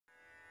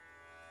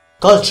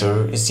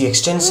Culture is the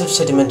extensive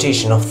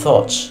sedimentation of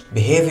thoughts,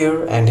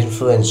 behavior, and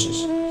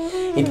influences.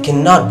 It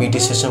cannot be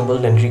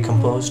disassembled and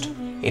recomposed,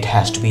 it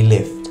has to be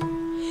lived.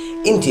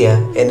 India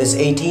in its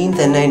 18th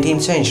and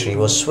 19th century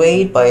was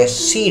swayed by a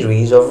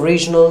series of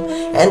regional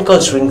and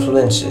cultural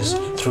influences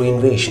through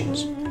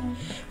invasions,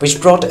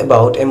 which brought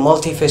about a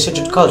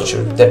multifaceted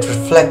culture that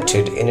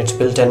reflected in its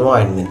built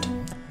environment.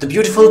 The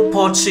beautiful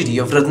port city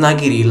of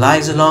Ratnagiri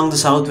lies along the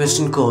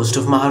southwestern coast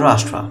of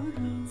Maharashtra,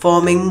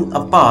 forming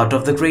a part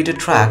of the greater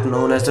tract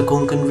known as the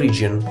Konkan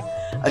region,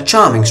 a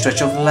charming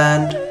stretch of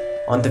land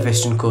on the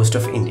western coast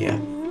of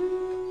India.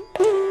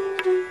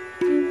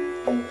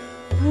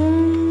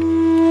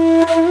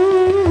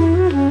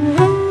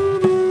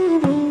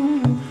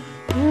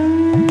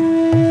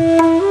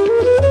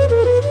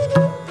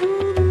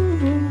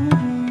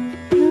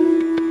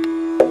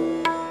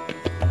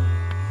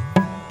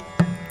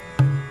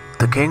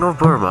 The King of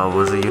Burma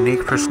was a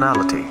unique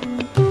personality.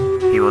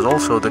 He was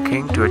also the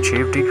king to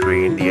achieve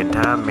degree in the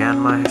entire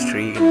Myanmar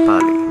history in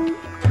Pali.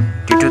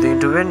 Due to the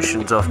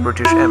interventions of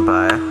British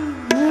Empire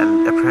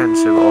and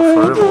apprehensive of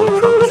a revolt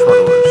from his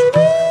followers,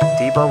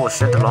 Thibaw was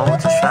sent along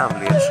with his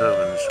family and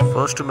servants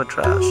first to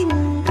Madras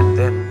and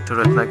then to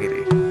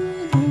Ratnagiri.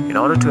 In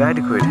order to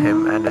adequate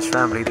him and his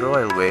family the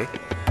royal way,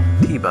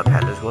 Thibaw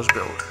Palace was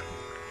built.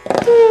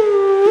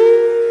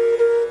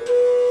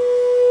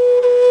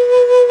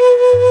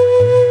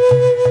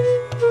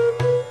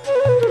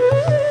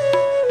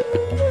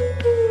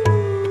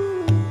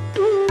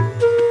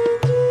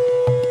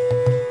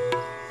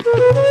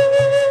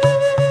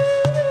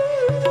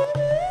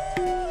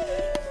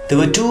 There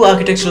were two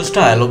architectural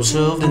styles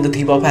observed in the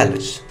Thibaw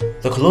Palace,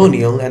 the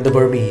colonial and the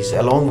Burmese,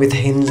 along with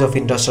hints of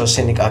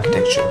Indo-Saracenic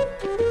architecture.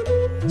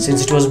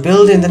 Since it was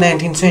built in the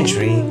 19th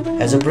century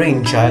as a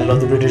brainchild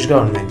of the British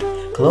government,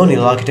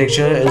 colonial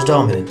architecture is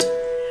dominant.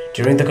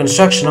 During the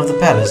construction of the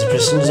palace, the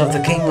presence of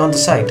the king on the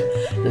site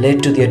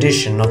led to the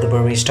addition of the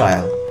Burmese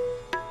style.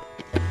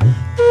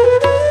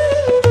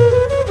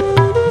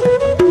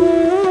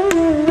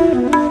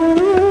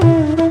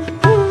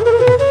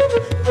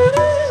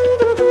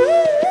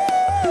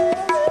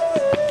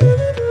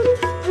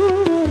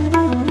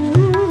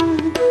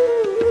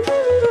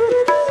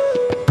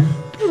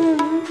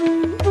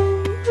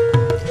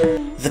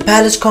 The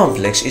palace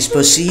complex is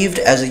perceived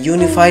as a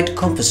unified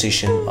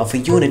composition of a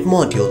unit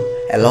module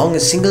along a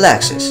single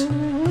axis.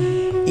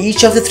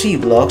 Each of the three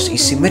blocks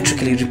is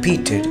symmetrically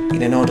repeated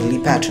in an orderly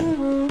pattern.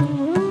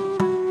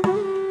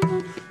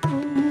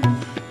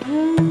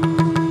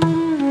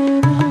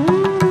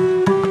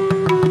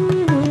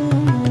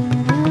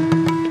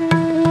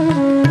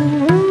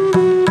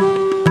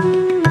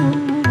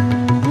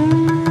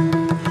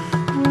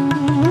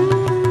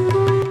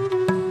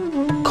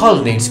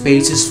 Colonnade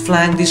spaces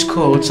flank these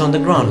courts on the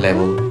ground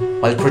level,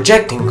 while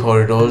projecting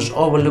corridors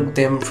overlook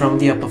them from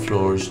the upper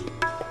floors.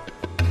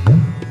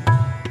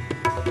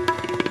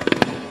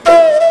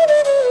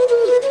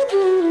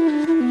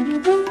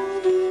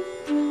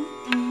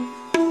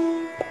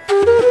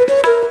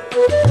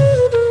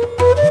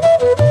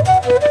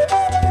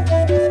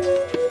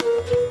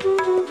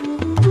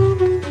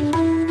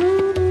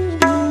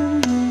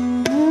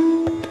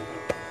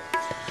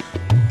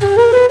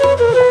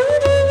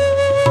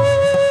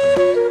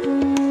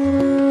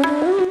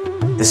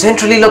 The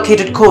centrally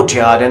located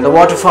courtyard and the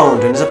water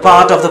fountain is a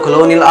part of the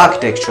colonial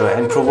architecture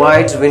and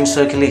provides wind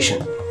circulation.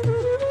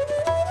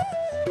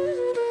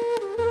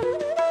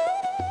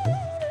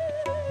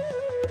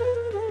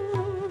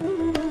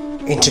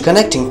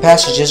 Interconnecting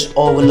passages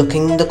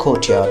overlooking the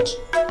courtyards.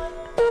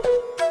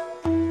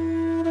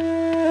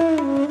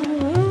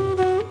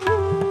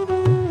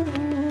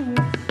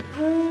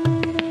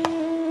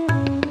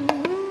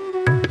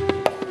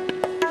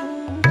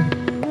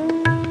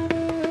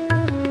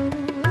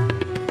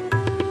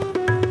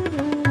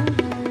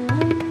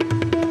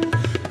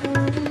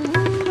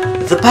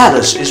 The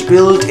palace is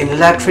built in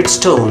laterite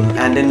stone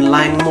and in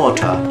lime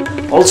mortar.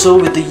 Also,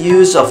 with the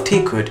use of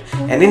teakwood,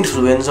 an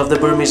influence of the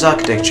Burmese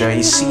architecture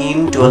is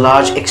seen to a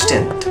large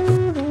extent.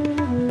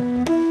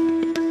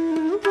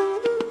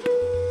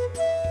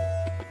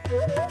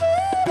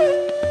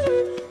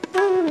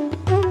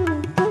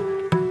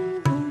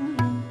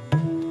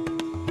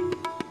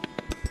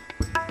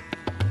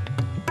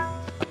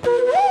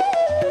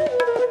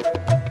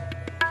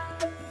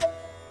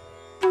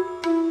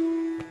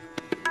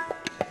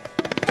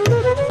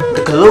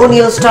 The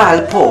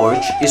colonial-style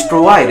porch is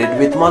provided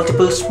with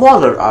multiple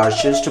smaller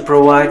arches to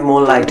provide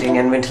more lighting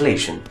and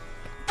ventilation.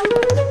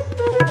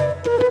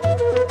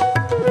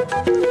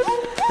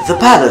 The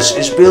palace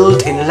is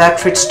built in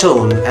laterite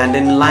stone and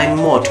in lime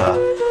mortar.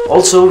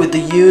 Also, with the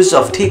use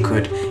of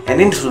teakwood, an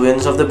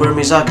influence of the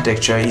Burmese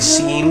architecture is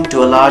seen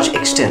to a large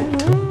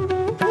extent.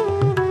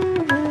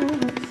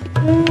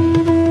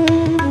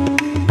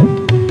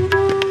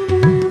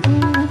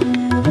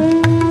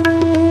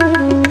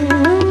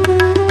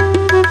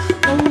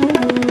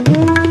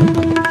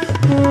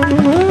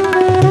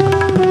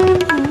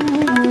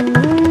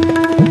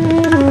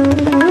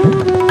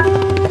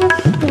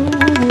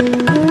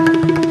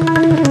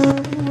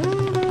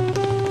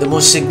 The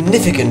most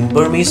significant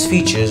Burmese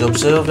features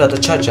observed are the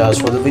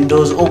chachas for the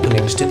windows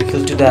openings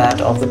typical to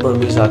that of the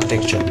Burmese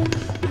architecture.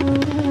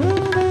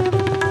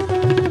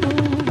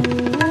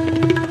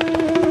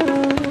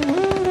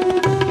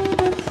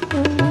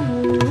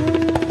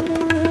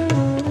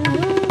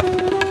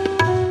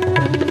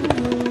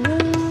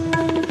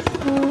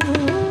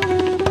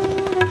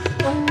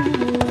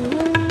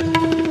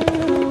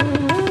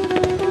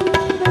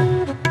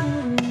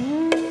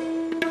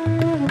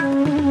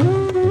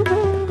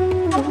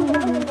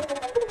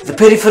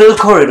 The peripheral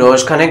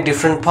corridors connect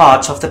different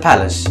parts of the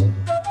palace.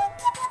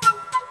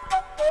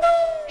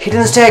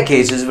 Hidden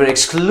staircases were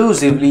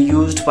exclusively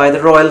used by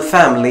the royal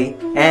family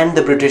and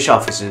the British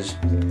officers.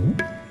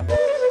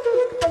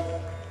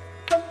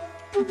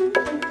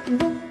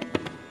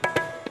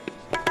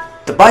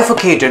 The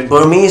bifurcated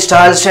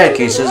Burmese-style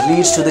staircases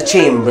leads to the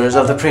chambers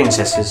of the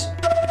princesses.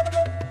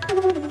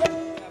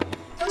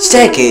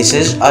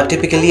 Staircases are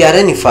typically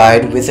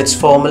identified with its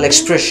formal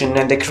expression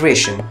and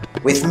decoration,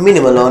 with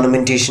minimal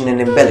ornamentation and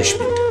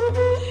embellishment.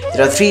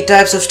 There are 3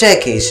 types of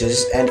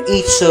staircases and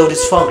each served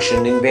its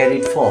function in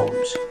varied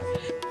forms.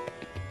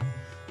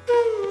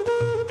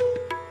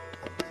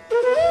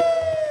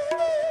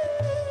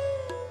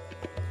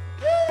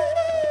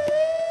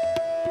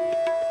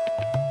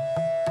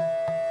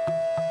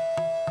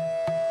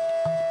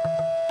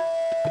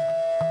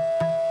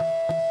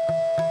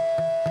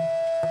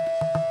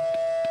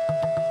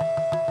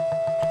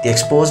 The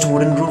exposed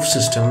wooden roof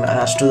system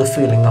adds to the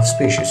feeling of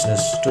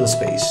spaciousness to the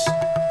space.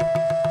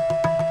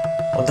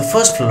 On the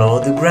first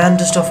floor, the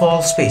grandest of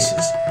all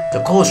spaces,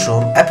 the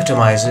courtroom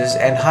epitomizes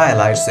and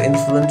highlights the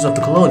influence of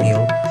the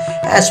colonial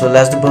as well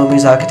as the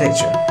Burmese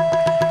architecture,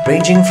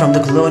 ranging from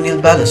the colonial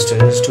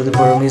balusters to the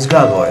Burmese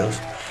gargoyles,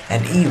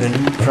 and even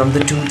from the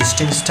 2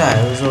 distinct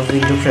styles of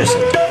window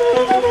crescent.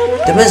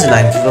 The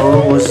mezzanine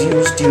floor was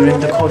used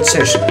during the court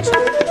sessions.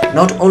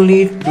 Not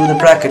only do the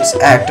brackets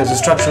act as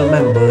structural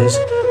members,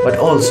 but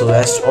also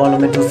as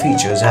ornamental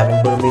features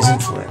having Burmese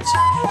influence.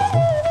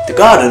 The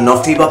garden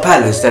of Thibaw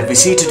Palace that we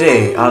see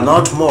today are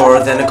not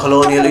more than a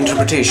colonial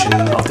interpretation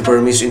of the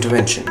Burmese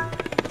intervention.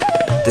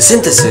 The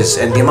synthesis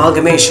and the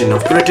amalgamation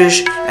of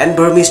British and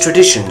Burmese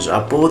traditions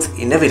are both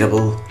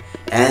inevitable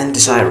and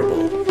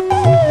desirable.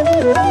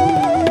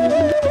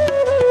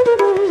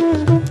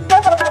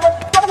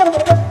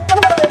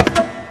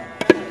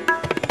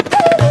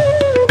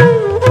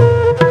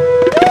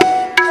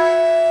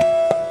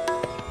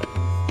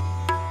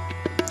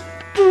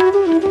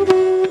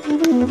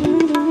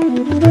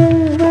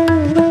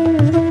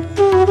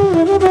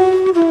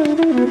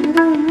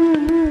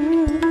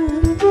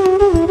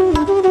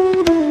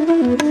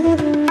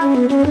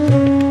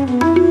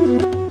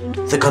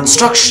 The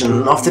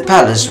construction of the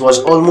palace was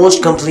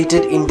almost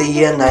completed in the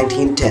year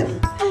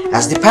 1910,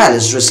 as the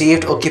palace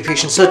received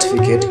occupation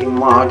certificate in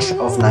March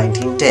of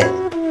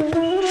 1910.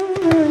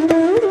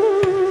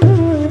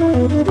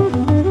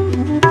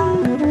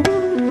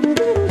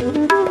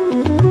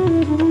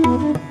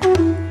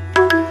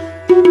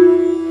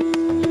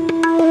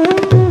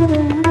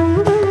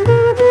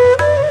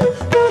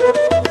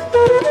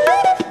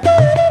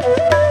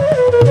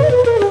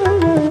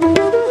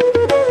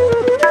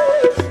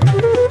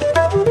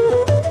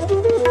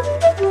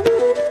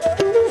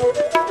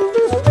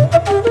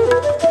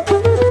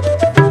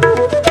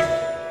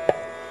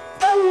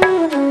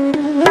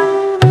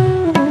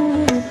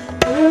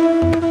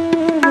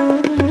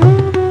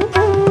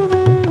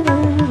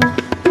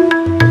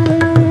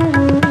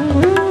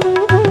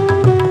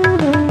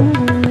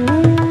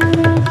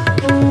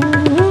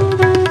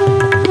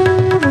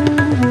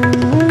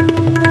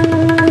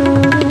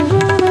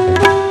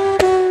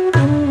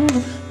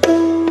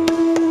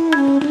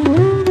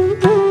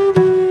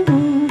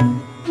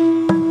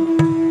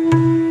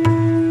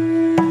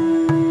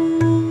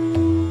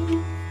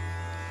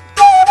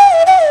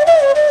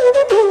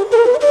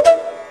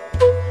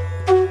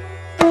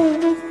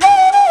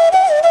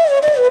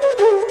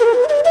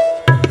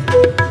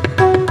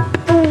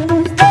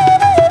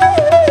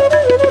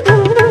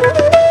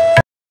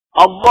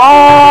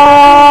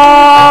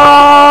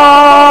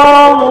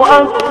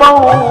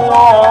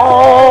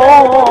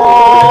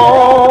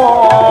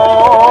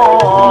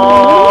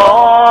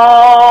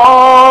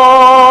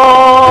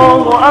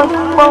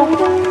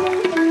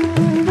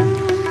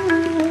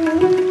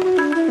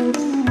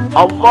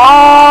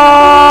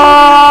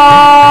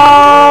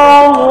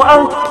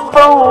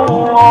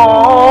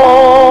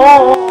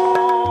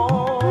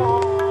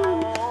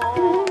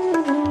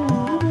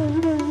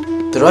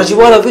 The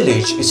Rajiwala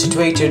village is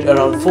situated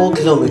around 4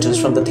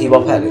 kilometers from the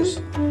Thibaw Palace.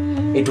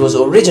 It was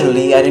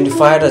originally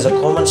identified as a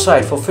common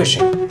site for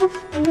fishing,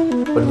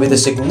 but with a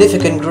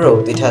significant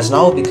growth it has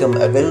now become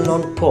a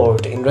well-known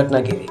port in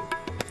Ratnagiri.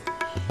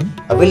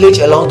 A village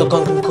along the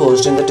Konkan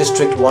coast in the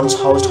district once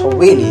housed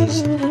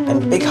havelis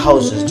and big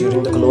houses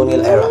during the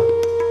colonial era,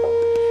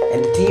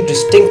 and the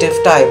distinctive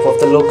type of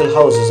the local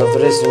houses of the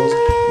residents,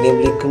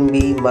 namely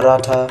Kunbi,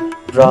 Maratha,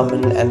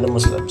 Brahmin and the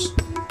Muslims.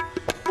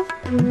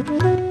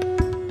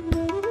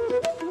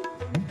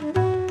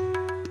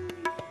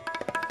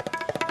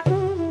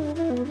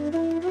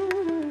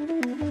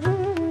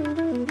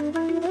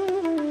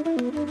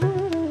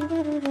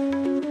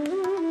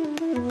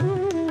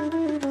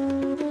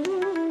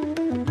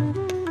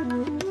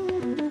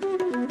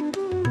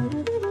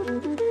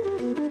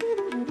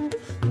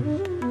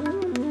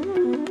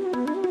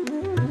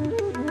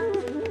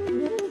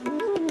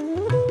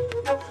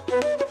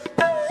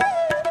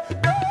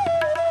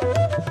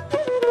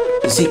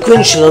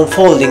 sequential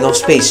unfolding of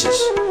spaces,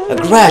 a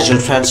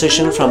gradual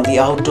transition from the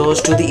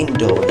outdoors to the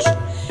indoors,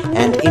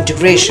 and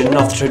integration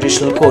of the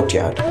traditional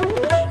courtyard.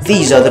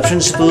 These are the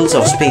principles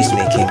of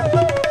spacemaking.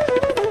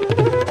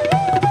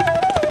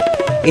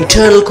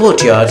 Internal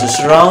courtyards are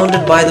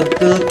surrounded by the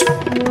built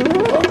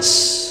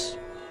mass.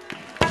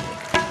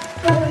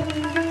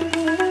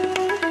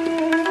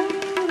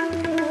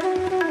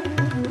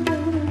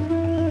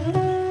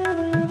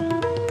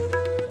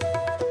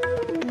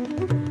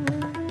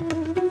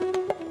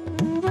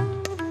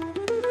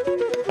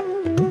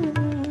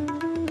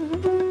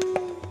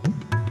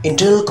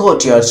 Internal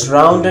courtyard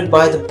surrounded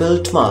by the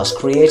built mass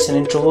creates an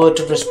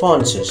introverted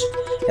responses,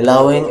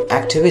 allowing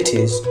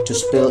activities to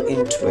spill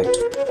into it.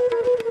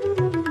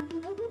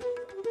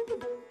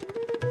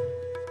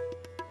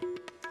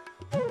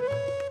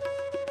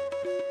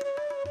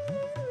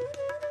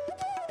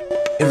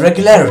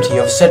 Irregularity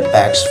of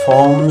setbacks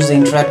forms the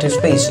interactive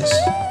spaces.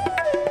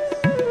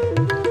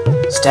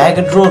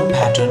 Staggered road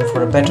pattern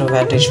for a better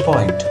vantage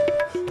point.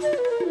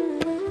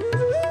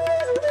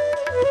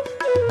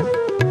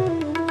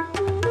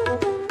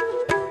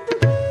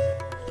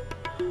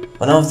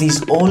 One of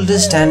these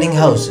oldest standing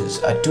houses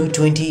are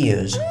 220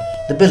 years.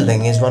 The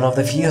building is one of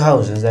the few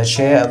houses that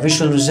share a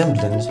visual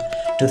resemblance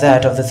to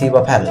that of the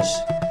Thibaw Palace.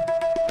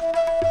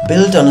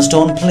 Built on a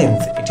stone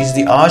plinth, it is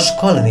the arched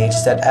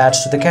colonnades that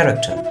adds to the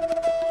character.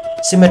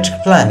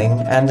 Symmetric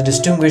planning and the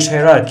distinguished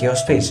hierarchy of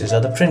spaces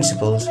are the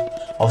principles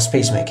of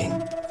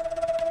spacemaking.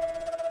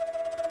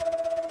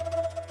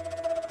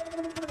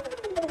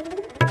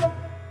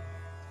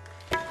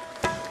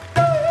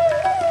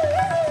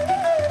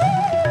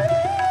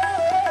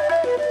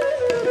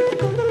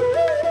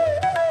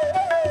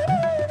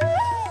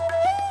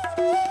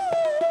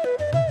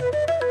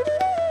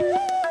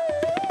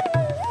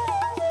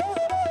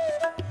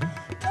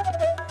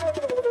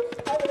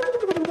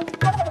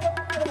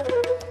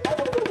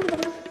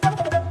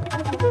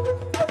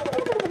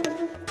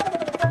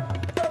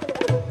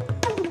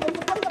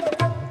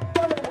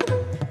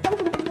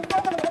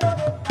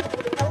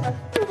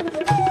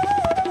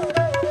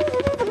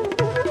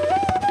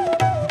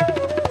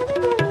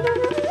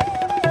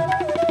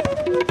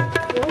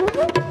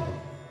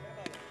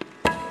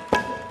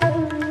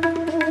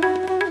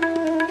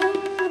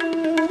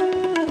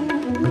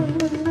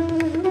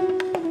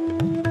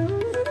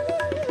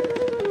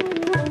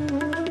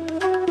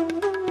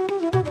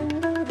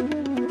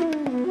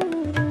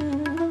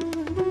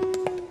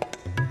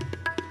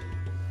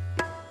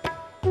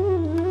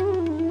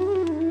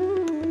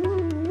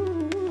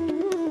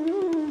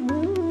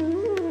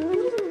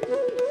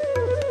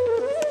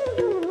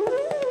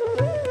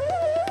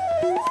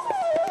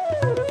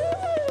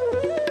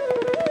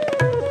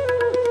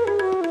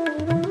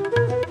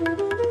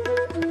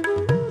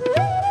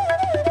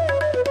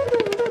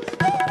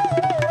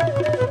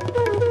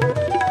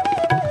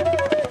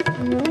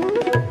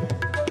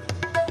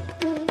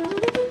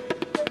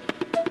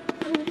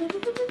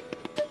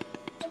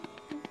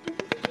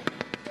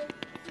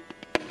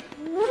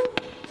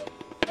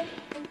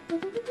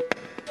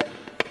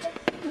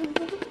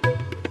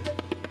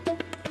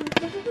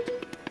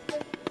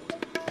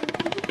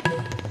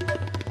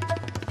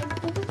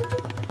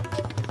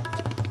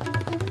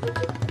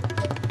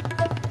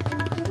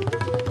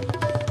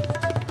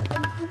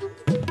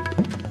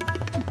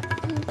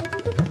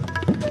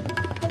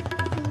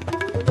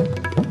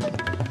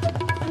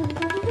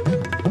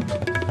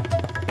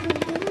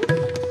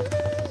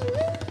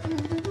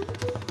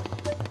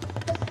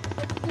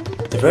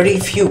 The very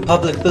few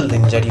public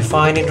buildings that you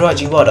find in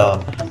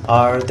Rajawada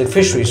are the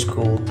fishery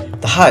school,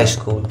 the high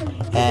school,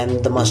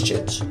 and the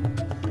masjids.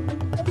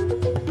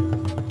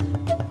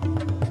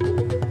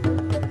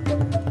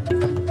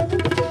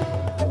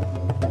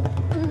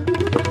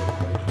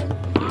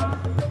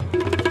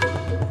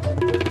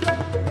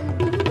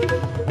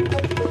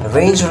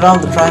 Arranged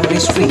around the primary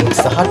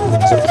streets, the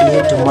hutments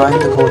appear to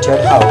mind the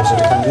courtyard house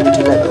at a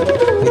community level,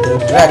 with the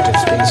interactive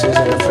spaces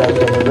in the front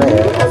and the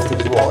rear of the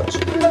wards.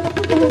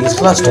 These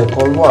cluster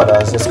called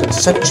wadas as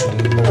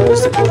conceptually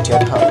mirrors the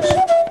courtyard house.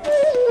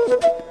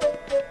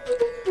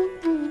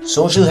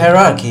 Social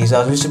hierarchies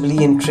are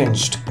visibly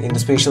entrenched in the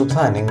spatial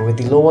planning, with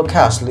the lower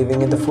caste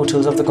living in the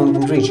foothills of the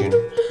Konkan region,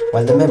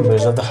 while the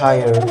members of the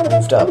higher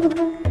moved up.